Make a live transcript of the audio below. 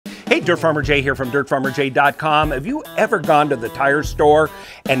Dirt Farmer Jay here from dirtfarmerjay.com. Have you ever gone to the tire store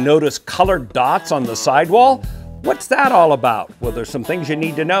and noticed colored dots on the sidewall? What's that all about? Well, there's some things you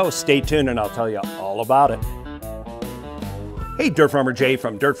need to know. Stay tuned and I'll tell you all about it. Hey, Dirt Farmer Jay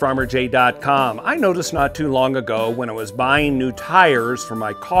from dirtfarmerjay.com. I noticed not too long ago when I was buying new tires for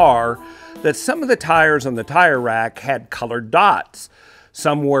my car that some of the tires on the tire rack had colored dots.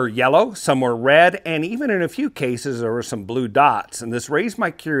 Some were yellow, some were red, and even in a few cases there were some blue dots. And this raised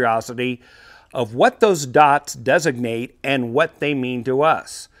my curiosity of what those dots designate and what they mean to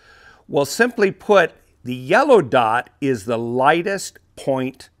us. Well, simply put, the yellow dot is the lightest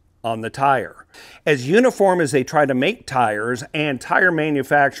point on the tire. As uniform as they try to make tires, and tire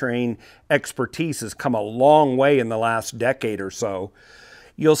manufacturing expertise has come a long way in the last decade or so,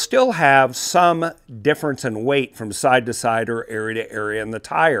 you'll still have some difference in weight from side to side or area to area in the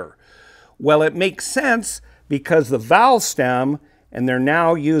tire. Well, it makes sense because the valve stem, and they're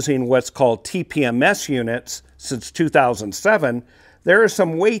now using what's called TPMS units since 2007, there is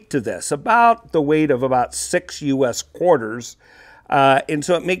some weight to this, about the weight of about 6 US quarters. And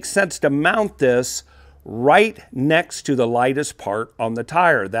so it makes sense to mount this right next to the lightest part on the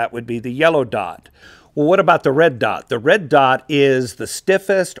tire. That would be the yellow dot. Well, what about the red dot? The red dot is the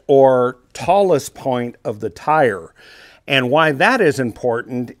stiffest or tallest point of the tire. And why that is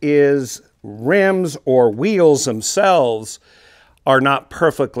important is rims or wheels themselves are not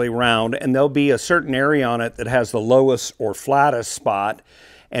perfectly round, and there'll be a certain area on it that has the lowest or flattest spot.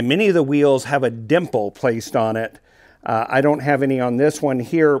 And many of the wheels have a dimple placed on it. I don't have any on this one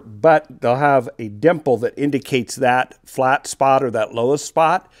here, but they'll have a dimple that indicates that flat spot or that lowest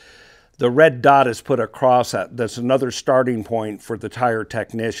spot. The red dot is put across that. That's another starting point for the tire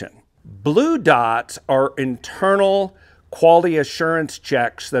technician. Blue dots are internal quality assurance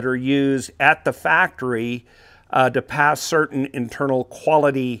checks that are used at the factory to pass certain internal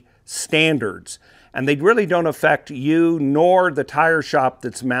quality standards. And they really don't affect you nor the tire shop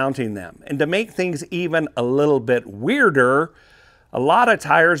that's mounting them. And to make things even a little bit weirder, a lot of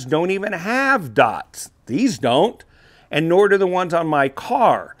tires don't even have dots. These don't, and nor do the ones on my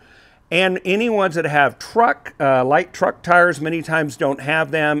car. And any ones that have light truck tires many times don't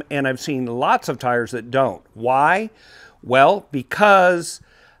have them, and I've seen lots of tires that don't. Why? Well, because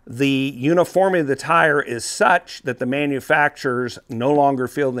the uniformity of the tire is such that the manufacturers no longer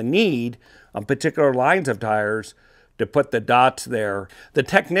feel the need on particular lines of tires to put the dots there. The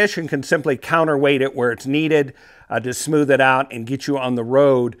technician can simply counterweight it where it's needed to smooth it out and get you on the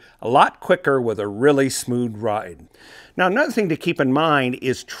road a lot quicker with a really smooth ride. Now, another thing to keep in mind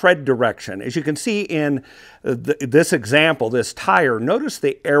is tread direction. As you can see in this example, this tire, notice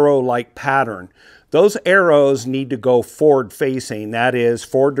the arrow-like pattern. Those arrows need to go forward facing, that is,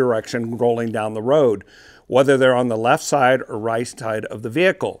 forward direction rolling down the road, whether they're on the left side or right side of the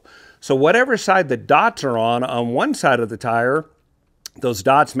vehicle. So whatever side the dots are on one side of the tire, those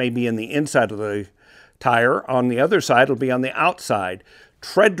dots may be in the inside of the tire. On the other side, it'll be on the outside.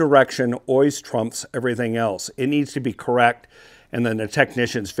 Tread direction always trumps everything else. It needs to be correct, and then the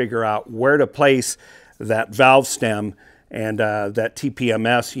technicians figure out where to place that valve stem and that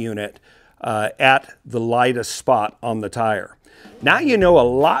TPMS unit at the lightest spot on the tire. Now you know a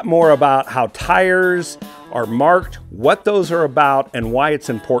lot more about how tires are marked, what those are about, and why it's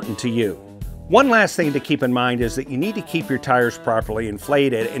important to you. One last thing to keep in mind is that you need to keep your tires properly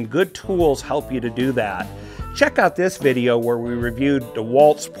inflated, and good tools help you to do that. Check out this video where we reviewed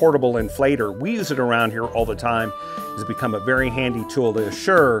DeWalt's portable inflator. We use it around here all the time. It's become a very handy tool to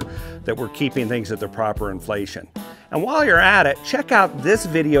assure that we're keeping things at the proper inflation. And while you're at it, check out this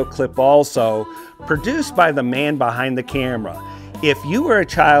video clip also, produced by the man behind the camera. If you were a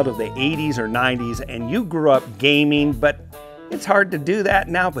child of the 80s or 90s and you grew up gaming, but it's hard to do that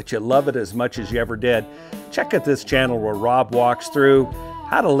now, but you love it as much as you ever did, check out this channel where Rob walks through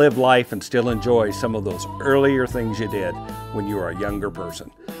how to live life and still enjoy some of those earlier things you did when you were a younger person.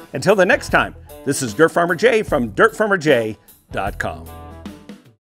 Until the next time, this is Dirt Farmer Jay from dirtfarmerjay.com.